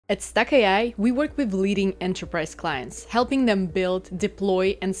At StackAI, we work with leading enterprise clients, helping them build,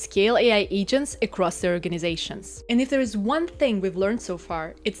 deploy, and scale AI agents across their organizations. And if there is one thing we've learned so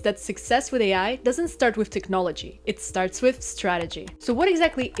far, it's that success with AI doesn't start with technology, it starts with strategy. So what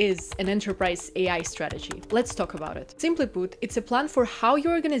exactly is an enterprise AI strategy? Let's talk about it. Simply put, it's a plan for how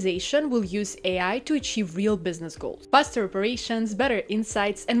your organization will use AI to achieve real business goals. Faster operations, better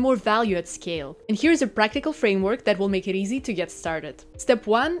insights, and more value at scale. And here's a practical framework that will make it easy to get started. Step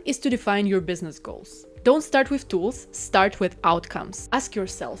 1 is to define your business goals. Don't start with tools, start with outcomes. Ask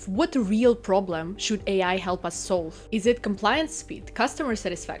yourself, what real problem should AI help us solve? Is it compliance speed, customer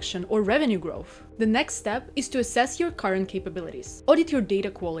satisfaction, or revenue growth? The next step is to assess your current capabilities. Audit your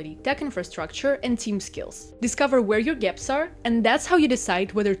data quality, tech infrastructure, and team skills. Discover where your gaps are, and that's how you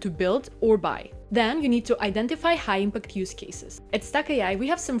decide whether to build or buy. Then you need to identify high-impact use cases. At StackAI, we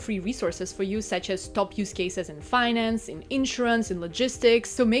have some free resources for you, such as top use cases in finance, in insurance, in logistics,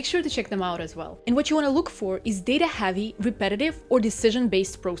 so make sure to check them out as well. And what you want to look for is data-heavy, repetitive, or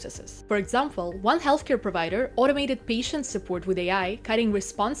decision-based processes. For example, one healthcare provider automated patient support with AI, cutting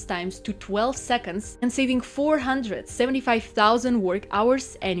response times to 12 seconds and saving 475,000 work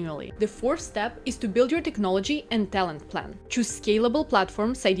hours annually. The fourth step is to build your technology and talent plan. Choose scalable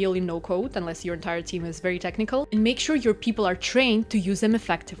platforms, ideally no-code, unless your entire team is very technical, and make sure your people are trained to use them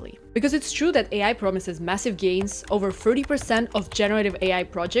effectively. Because it's true that AI promises massive gains, over 30% of generative AI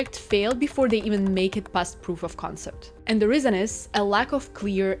projects fail before they even make it past proof of concept. And the reason is a lack of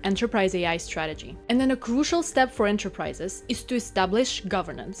clear enterprise AI strategy. And then a crucial step for enterprises is to establish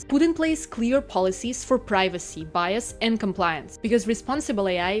governance. Put in place clear policies for privacy, bias, and compliance, because responsible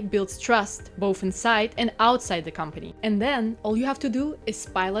AI builds trust both inside and outside the company. And then all you have to do is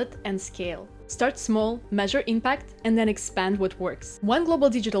pilot and scale. Start small, measure impact, and then expand what works. One global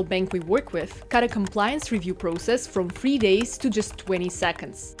digital bank we work with cut a compliance review process from 3 days to just 20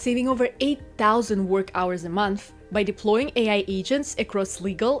 seconds, saving over 8,000 work hours a month by deploying AI agents across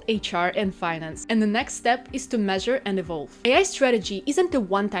legal, HR, and finance. And the next step is to measure and evolve. AI strategy isn't a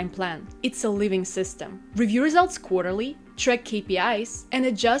one-time plan, it's a living system. Review results quarterly, track KPIs, and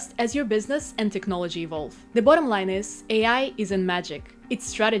adjust as your business and technology evolve. The bottom line is, AI isn't magic. It's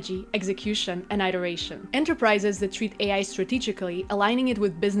strategy, execution, and iteration. Enterprises that treat AI strategically, aligning it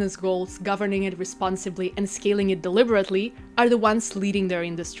with business goals, governing it responsibly, and scaling it deliberately, are the ones leading their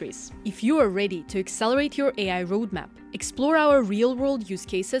industries. If you are ready to accelerate your AI roadmap, explore our real-world use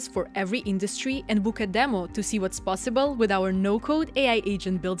cases for every industry and book a demo to see what's possible with our no-code AI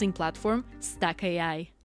agent building platform, StackAI.